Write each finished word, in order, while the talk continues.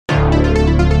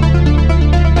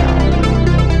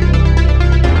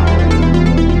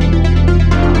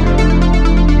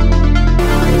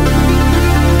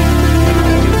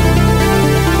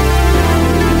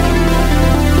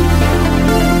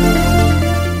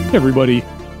Hey everybody,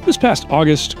 this past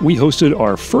August, we hosted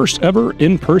our first ever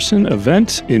in-person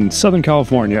event in Southern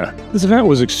California. This event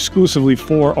was exclusively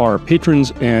for our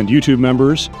patrons and YouTube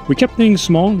members. We kept things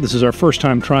small. This is our first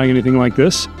time trying anything like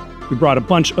this. We brought a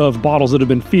bunch of bottles that have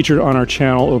been featured on our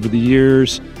channel over the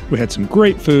years. We had some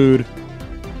great food.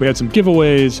 We had some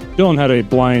giveaways. Dylan had a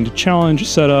blind challenge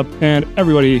set up, and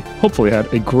everybody hopefully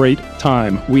had a great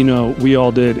time. We know we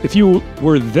all did. If you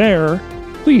were there,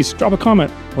 please drop a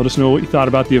comment. Let us know what you thought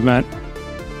about the event.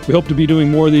 We hope to be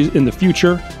doing more of these in the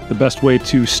future. The best way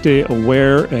to stay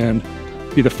aware and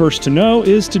be the first to know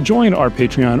is to join our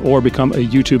Patreon or become a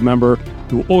YouTube member.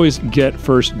 You will always get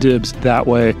first dibs that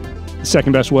way. The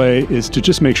second best way is to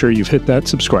just make sure you've hit that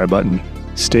subscribe button.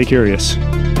 Stay curious.